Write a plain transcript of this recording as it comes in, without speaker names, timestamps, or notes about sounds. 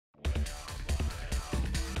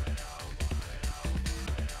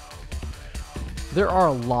There are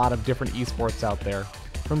a lot of different esports out there,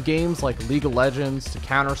 from games like League of Legends to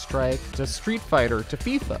Counter-Strike to Street Fighter to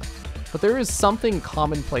FIFA. But there is something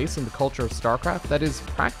commonplace in the culture of Starcraft that is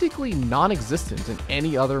practically non-existent in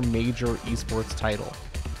any other major esports title.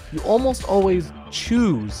 You almost always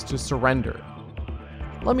choose to surrender.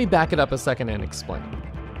 Let me back it up a second and explain.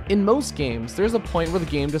 In most games, there's a point where the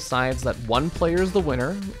game decides that one player is the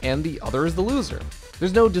winner and the other is the loser.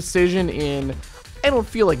 There's no decision in, I don't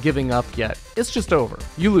feel like giving up yet. It's just over.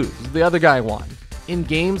 You lose. The other guy won. In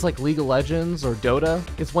games like League of Legends or Dota,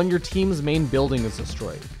 it's when your team's main building is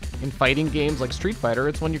destroyed. In fighting games like Street Fighter,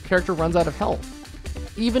 it's when your character runs out of health.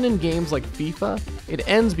 Even in games like FIFA, it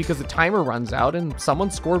ends because the timer runs out and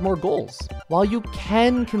someone scored more goals. While you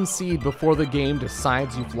can concede before the game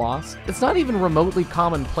decides you've lost, it's not even remotely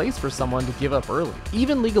commonplace for someone to give up early.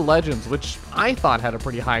 Even League of Legends, which I thought had a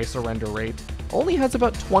pretty high surrender rate, only has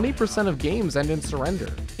about 20% of games end in surrender.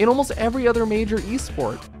 In almost every other major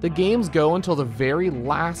esport, the games go until the very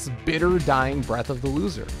last bitter dying breath of the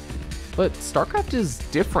loser. But Starcraft is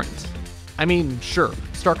different. I mean, sure,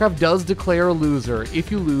 Starcraft does declare a loser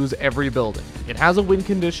if you lose every building. It has a win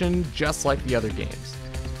condition just like the other games.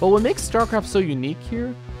 But what makes Starcraft so unique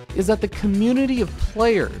here is that the community of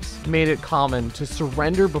players made it common to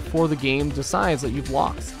surrender before the game decides that you've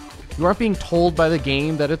lost. You aren't being told by the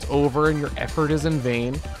game that it's over and your effort is in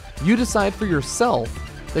vain. You decide for yourself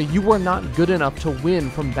that you are not good enough to win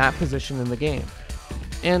from that position in the game.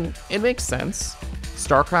 And it makes sense.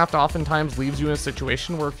 Starcraft oftentimes leaves you in a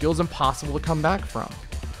situation where it feels impossible to come back from.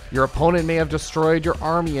 Your opponent may have destroyed your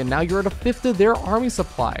army and now you're at a fifth of their army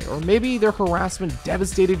supply, or maybe their harassment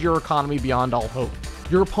devastated your economy beyond all hope.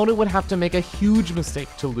 Your opponent would have to make a huge mistake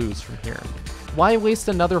to lose from here. Why waste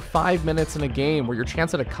another 5 minutes in a game where your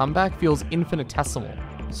chance at a comeback feels infinitesimal?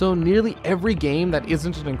 So nearly every game that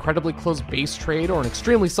isn't an incredibly close base trade or an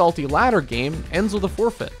extremely salty ladder game ends with a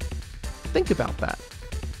forfeit. Think about that.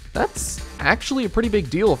 That's actually a pretty big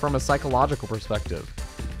deal from a psychological perspective.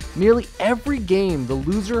 Nearly every game, the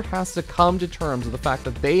loser has to come to terms with the fact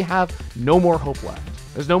that they have no more hope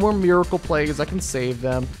left. There's no more miracle plays that can save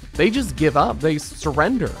them. They just give up, they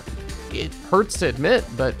surrender. It hurts to admit,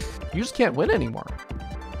 but you just can't win anymore.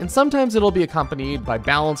 And sometimes it'll be accompanied by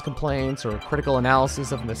balance complaints or critical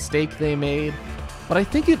analysis of a mistake they made. But I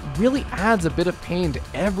think it really adds a bit of pain to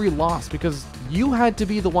every loss because you had to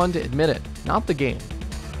be the one to admit it, not the game.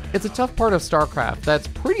 It's a tough part of Starcraft that's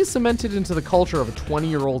pretty cemented into the culture of a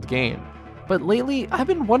 20-year-old game, but lately I've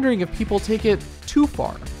been wondering if people take it too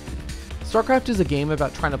far. Starcraft is a game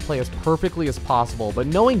about trying to play as perfectly as possible, but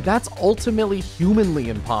knowing that's ultimately humanly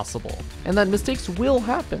impossible, and that mistakes will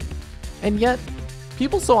happen. And yet,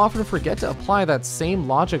 people so often forget to apply that same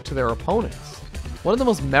logic to their opponents. One of the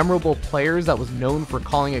most memorable players that was known for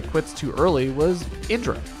calling it quits too early was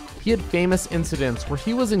Idra. He had famous incidents where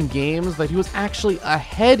he was in games that he was actually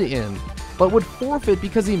ahead in, but would forfeit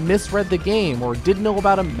because he misread the game or didn't know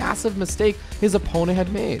about a massive mistake his opponent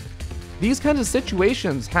had made. These kinds of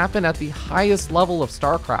situations happen at the highest level of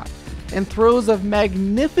Starcraft, and throws of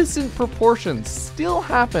magnificent proportions still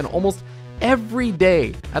happen almost every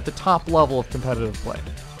day at the top level of competitive play.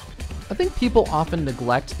 I think people often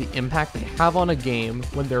neglect the impact they have on a game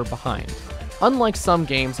when they're behind. Unlike some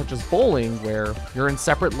games such as bowling, where you're in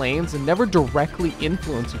separate lanes and never directly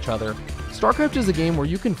influence each other, Starcraft is a game where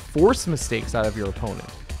you can force mistakes out of your opponent.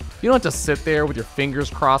 You don't have to sit there with your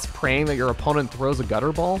fingers crossed praying that your opponent throws a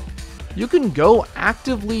gutter ball. You can go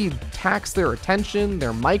actively tax their attention,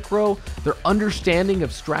 their micro, their understanding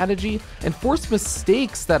of strategy, and force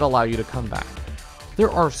mistakes that allow you to come back.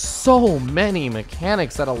 There are so many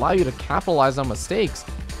mechanics that allow you to capitalize on mistakes,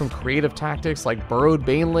 from creative tactics like burrowed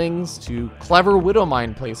banelings, to clever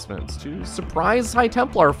Widowmine placements, to surprise High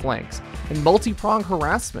Templar flanks, and multi-pronged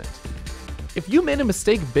harassment. If you made a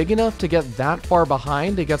mistake big enough to get that far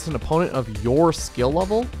behind against an opponent of your skill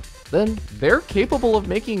level, then they're capable of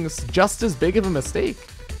making just as big of a mistake.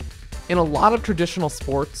 In a lot of traditional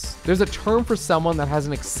sports, there's a term for someone that has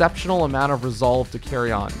an exceptional amount of resolve to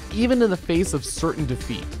carry on, even in the face of certain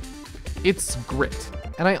defeat. It's grit.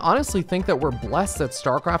 And I honestly think that we're blessed that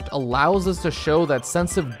Starcraft allows us to show that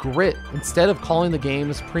sense of grit instead of calling the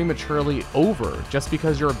games prematurely over just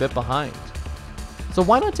because you're a bit behind. So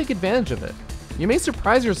why not take advantage of it? You may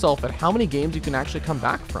surprise yourself at how many games you can actually come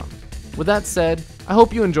back from. With that said, I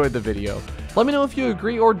hope you enjoyed the video. Let me know if you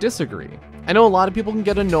agree or disagree. I know a lot of people can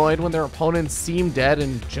get annoyed when their opponents seem dead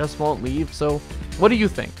and just won't leave, so what do you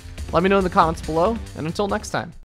think? Let me know in the comments below, and until next time.